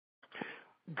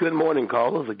Good morning,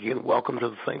 callers. Again, welcome to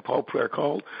the St. Paul Prayer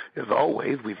Call. As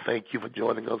always, we thank you for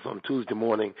joining us on Tuesday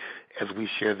morning as we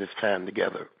share this time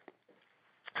together.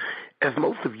 As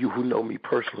most of you who know me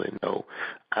personally know,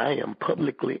 I am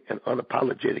publicly and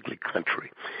unapologetically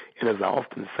country. And as I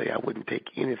often say, I wouldn't take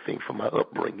anything from my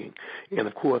upbringing. And,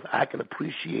 of course, I can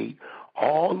appreciate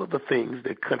all of the things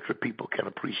that country people can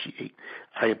appreciate.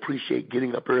 I appreciate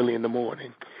getting up early in the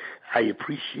morning. I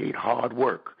appreciate hard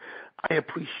work. I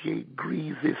appreciate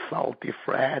greasy, salty,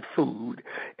 fried food,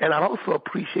 and I also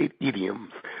appreciate idioms,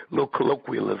 little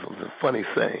colloquialisms and funny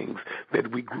sayings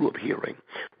that we grew up hearing.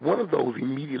 One of those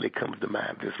immediately comes to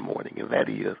mind this morning, and that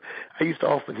is, I used to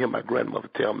often hear my grandmother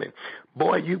tell me,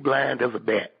 "Boy, you blind as a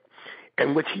bat."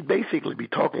 And what she basically be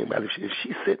talking about is if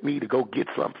she sent me to go get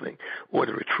something or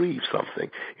to retrieve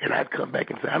something, and I'd come back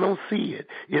and say, "I don't see it.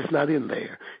 It's not in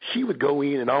there." She would go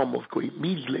in and almost go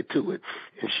immediately to it,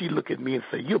 and she'd look at me and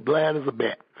say, "You're blind as a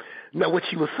bat." Now, what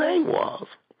she was saying was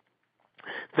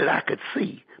that I could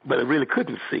see, but I really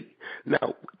couldn't see.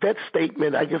 Now, that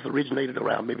statement, I guess, originated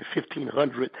around maybe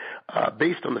 1500,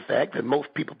 based on the fact that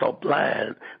most people thought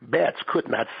blind bats could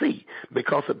not see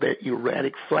because of their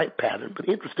erratic flight pattern. But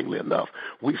interestingly enough,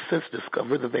 we've since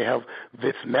discovered that they have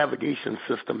this navigation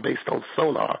system based on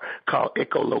sonar called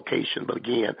echolocation. But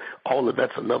again, all of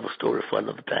that's another story for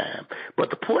another time. But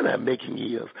the point I'm making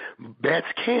is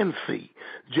bats can see,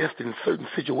 just in certain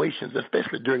situations,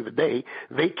 especially during the day,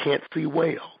 they can't see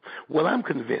well. Well, I'm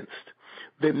convinced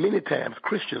that many times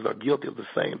Christians are guilty of the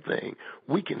same thing.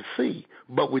 We can see,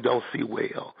 but we don't see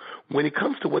well. When it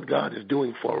comes to what God is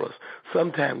doing for us,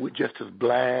 sometimes we're just as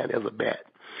blind as a bat.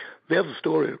 There's a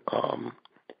story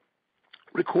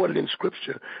recorded in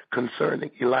Scripture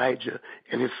concerning Elijah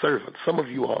and his servants. Some of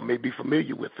you all may be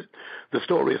familiar with it. The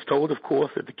story is told, of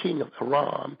course, that the king of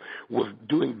Aram was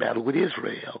doing battle with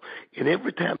Israel, and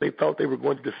every time they thought they were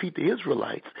going to defeat the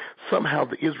Israelites, somehow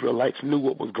the Israelites knew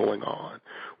what was going on.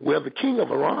 Well, the king of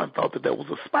Aram thought that there was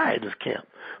a spy in his camp,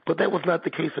 but that was not the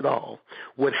case at all.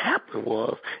 What happened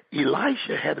was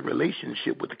Elisha had a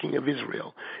relationship with the king of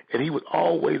Israel, and he would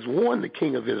always warn the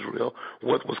king of Israel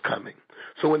what was coming.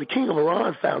 So when the king of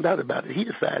Aram found out about it, he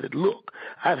decided, look,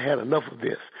 I've had enough of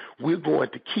this. We're going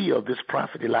to kill this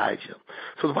prophet Elijah.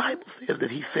 So the Bible says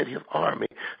that he sent his army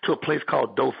to a place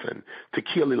called Dothan to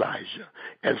kill Elijah.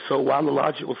 And so while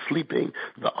Elijah was sleeping,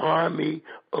 the army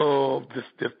of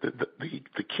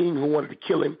the king who wanted to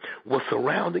kill him was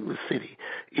surrounding the city.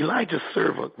 Elijah's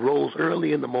servant rose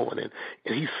early in the morning,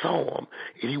 and he saw him.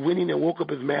 And he went in and woke up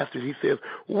his master, and he says,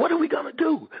 "What are we going to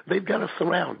do? They've got us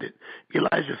surrounded."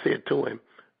 Elijah said to him,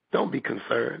 "Don't be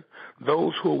concerned.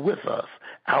 Those who are with us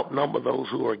outnumber those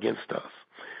who are against us."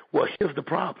 Well, here's the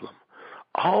problem.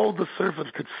 All the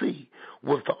servants could see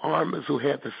was the armies who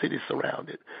had the city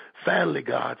surrounded. Finally,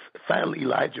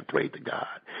 Elijah prayed to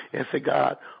God and said,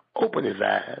 "God, open his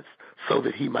eyes so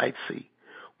that he might see."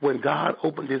 When God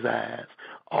opened his eyes,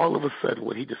 all of a sudden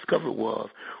what he discovered was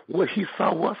what he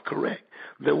saw was correct.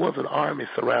 There was an army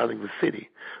surrounding the city.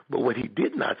 But what he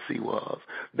did not see was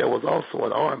there was also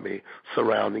an army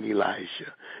surrounding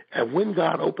Elijah. And when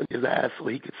God opened his eyes so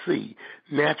he could see,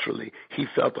 naturally he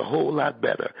felt a whole lot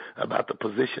better about the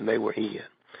position they were in.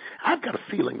 I've got a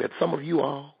feeling that some of you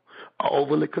all are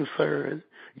overly concerned.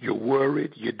 You're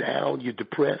worried, you're down, you're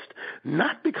depressed,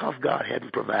 not because God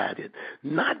hadn't provided,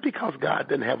 not because God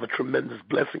didn't have a tremendous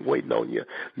blessing waiting on you,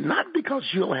 not because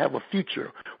you don't have a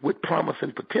future with promise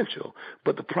and potential,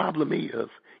 but the problem is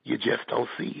you just don't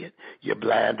see it. You're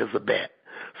blind as a bat.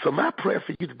 So my prayer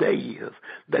for you today is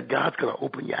that God's going to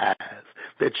open your eyes,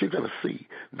 that you're going to see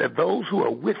that those who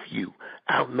are with you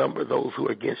outnumber those who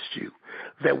are against you,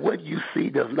 that what you see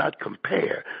does not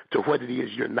compare to what it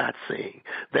is you're not seeing,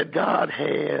 that God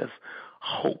has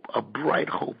hope, a bright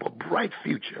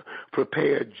future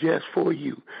prepared just for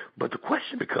you. But the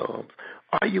question becomes,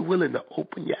 are you willing to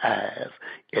open your eyes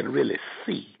and really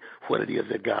see what it is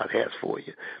that God has for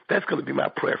you? That's going to be my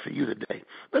prayer for you today.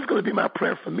 That's going to be my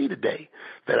prayer for me today,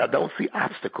 that I don't see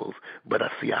obstacles, but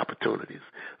I see opportunities,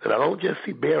 that I don't just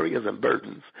see barriers and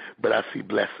burdens, but I see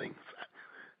blessings.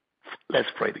 Let's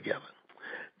pray together.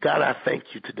 God, I thank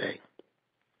you today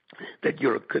that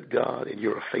you're a good God and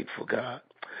you're a faithful God.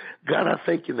 God, I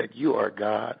thank you that you are a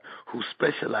God who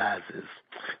specializes,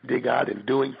 dear God, in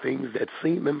doing things that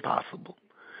seem impossible.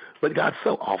 But God,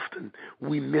 so often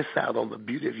we miss out on the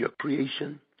beauty of your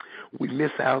creation. We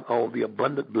miss out on the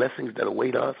abundant blessings that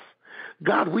await us.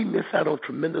 God, we miss out on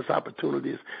tremendous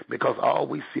opportunities because all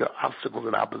we see are obstacles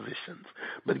and oppositions.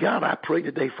 But God, I pray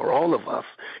today for all of us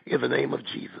in the name of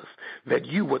Jesus that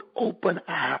you would open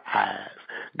our eyes.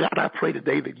 God, I pray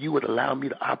today that you would allow me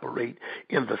to operate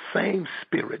in the same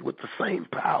spirit with the same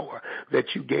power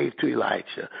that you gave to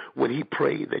Elijah when he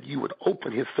prayed that you would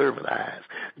open his servant eyes.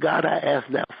 God, I ask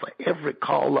now for every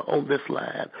caller on this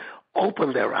line,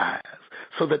 open their eyes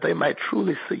so that they might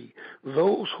truly see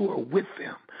those who are with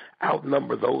them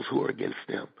outnumber those who are against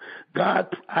them. God,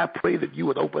 I pray that you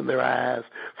would open their eyes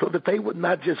so that they would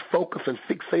not just focus and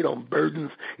fixate on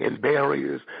burdens and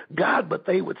barriers, God, but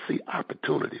they would see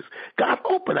opportunities. God,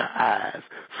 open our eyes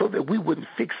so that we wouldn't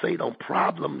fixate on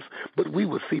problems, but we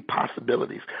would see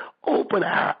possibilities. Open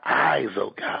our eyes,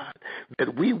 oh God,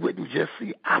 that we wouldn't just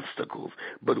see obstacles,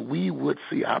 but we would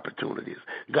see opportunities.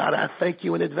 God, I thank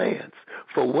you in advance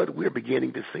for what we're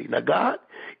beginning to see. Now, God,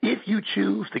 if you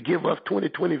choose to give us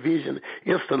 2020 vision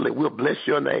instantly, we'll bless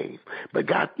your name. But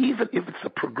God, even if it's a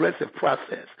progressive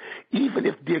process, even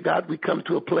if, dear God, we come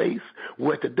to a place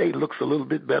where today looks a little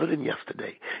bit better than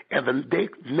yesterday, and the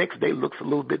next day looks a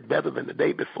little bit better than the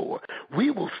day before,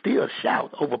 we will still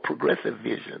shout over progressive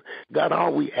vision. God,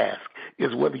 all we ask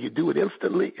is whether you do it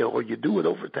instantly or you do it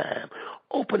over time,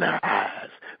 open our eyes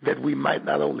that we might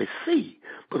not only see,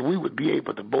 but we would be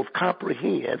able to both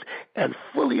comprehend and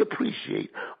fully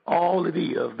appreciate all it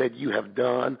is that you have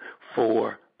done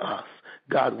for us.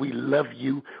 God, we love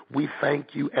you, we thank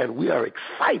you, and we are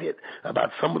excited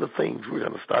about some of the things we're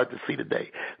going to start to see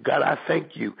today. God, I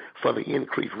thank you for the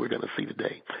increase we're going to see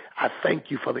today. I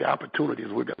thank you for the opportunities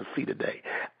we're going to see today.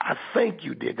 I thank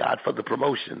you, dear God, for the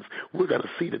promotions we're going to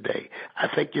see today. I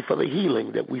thank you for the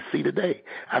healing that we see today.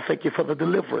 I thank you for the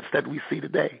deliverance that we see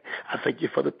today. I thank you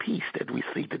for the peace that we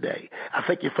see today. I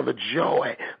thank you for the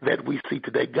joy that we see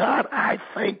today. God, I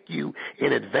thank you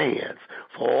in advance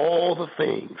for all the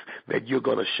things that you're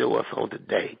going to show us on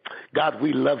today. God,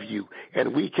 we love you,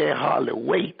 and we can't hardly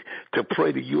wait to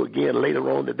pray to you again later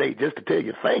on today just to tell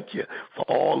you thank you for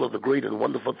all of the great and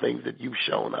wonderful things that you've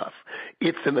shown us.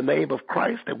 It's in the name of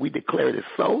Christ that we declare it is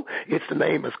so. It's the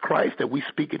name of Christ that we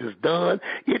speak it is done.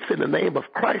 It's in the name of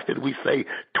Christ that we say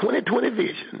 2020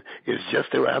 vision is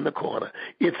just around the corner.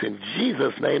 It's in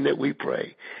Jesus' name that we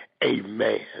pray.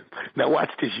 Amen. Now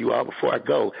watch this, you all, before I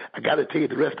go. I got to tell you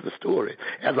the rest of the story.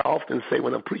 As I often say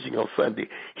when I'm preaching on Sunday,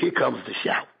 here comes the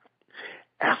shout.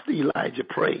 After Elijah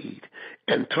prayed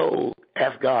and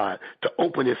asked God to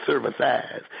open his servant's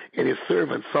eyes, and his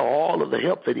servant saw all of the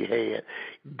help that he had,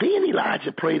 then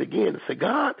Elijah prayed again and said,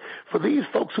 God, for these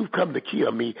folks who've come to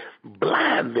kill me,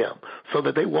 blind them so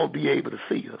that they won't be able to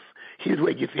see us. Here's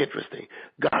where it gets interesting.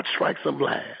 God strikes them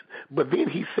blind, but then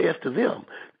he says to them,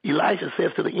 Elijah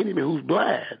says to the enemy who's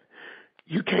blind,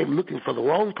 you came looking for the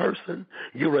wrong person.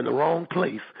 You're in the wrong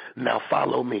place. Now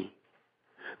follow me.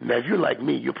 Now, if you're like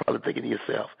me, you're probably thinking to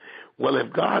yourself, well,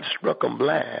 if God struck them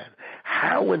blind,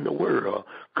 how in the world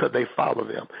could they follow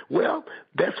them? Well,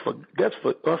 that's for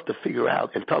us to figure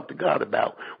out and talk to God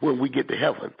about when we get to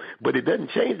heaven. But it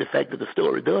doesn't change the fact that the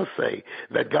story does say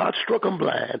that God struck them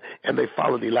blind and they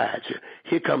followed Elijah.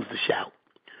 Here comes the shout.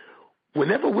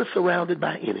 Whenever we're surrounded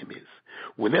by enemies,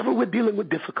 whenever we're dealing with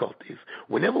difficulties,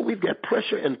 whenever we've got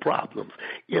pressure and problems,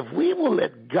 if we will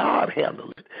let God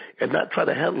handle it and not try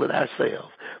to handle it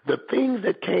ourselves, the things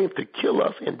that came to kill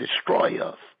us and destroy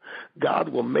us, God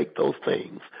will make those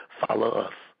things follow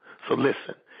us. So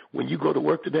listen, when you go to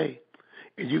work today,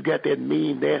 and you got that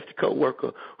mean, nasty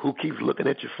coworker who keeps looking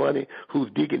at you funny, who's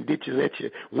digging ditches at you,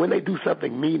 when they do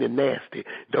something mean and nasty,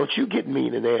 don't you get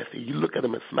mean and nasty. You look at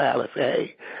them and smile and say,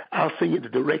 hey, I'll send you the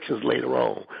directions later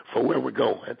on for where we're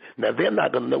going. Now, they're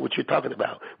not going to know what you're talking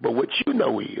about, but what you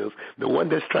know is the one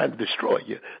that's trying to destroy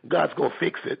you, God's going to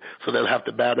fix it so they'll have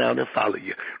to bow down and follow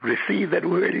you. Receive that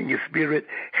word in your spirit.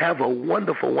 Have a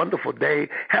wonderful, wonderful day.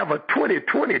 Have a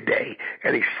 2020 day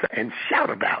and shout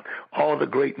about all the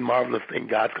great and marvelous things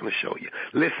God's going to show you.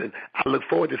 Listen, I look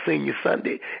forward to seeing you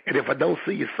Sunday, and if I don't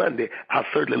see you Sunday, I'll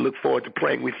certainly look forward to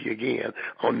praying with you again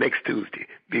on next Tuesday.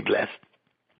 Be blessed.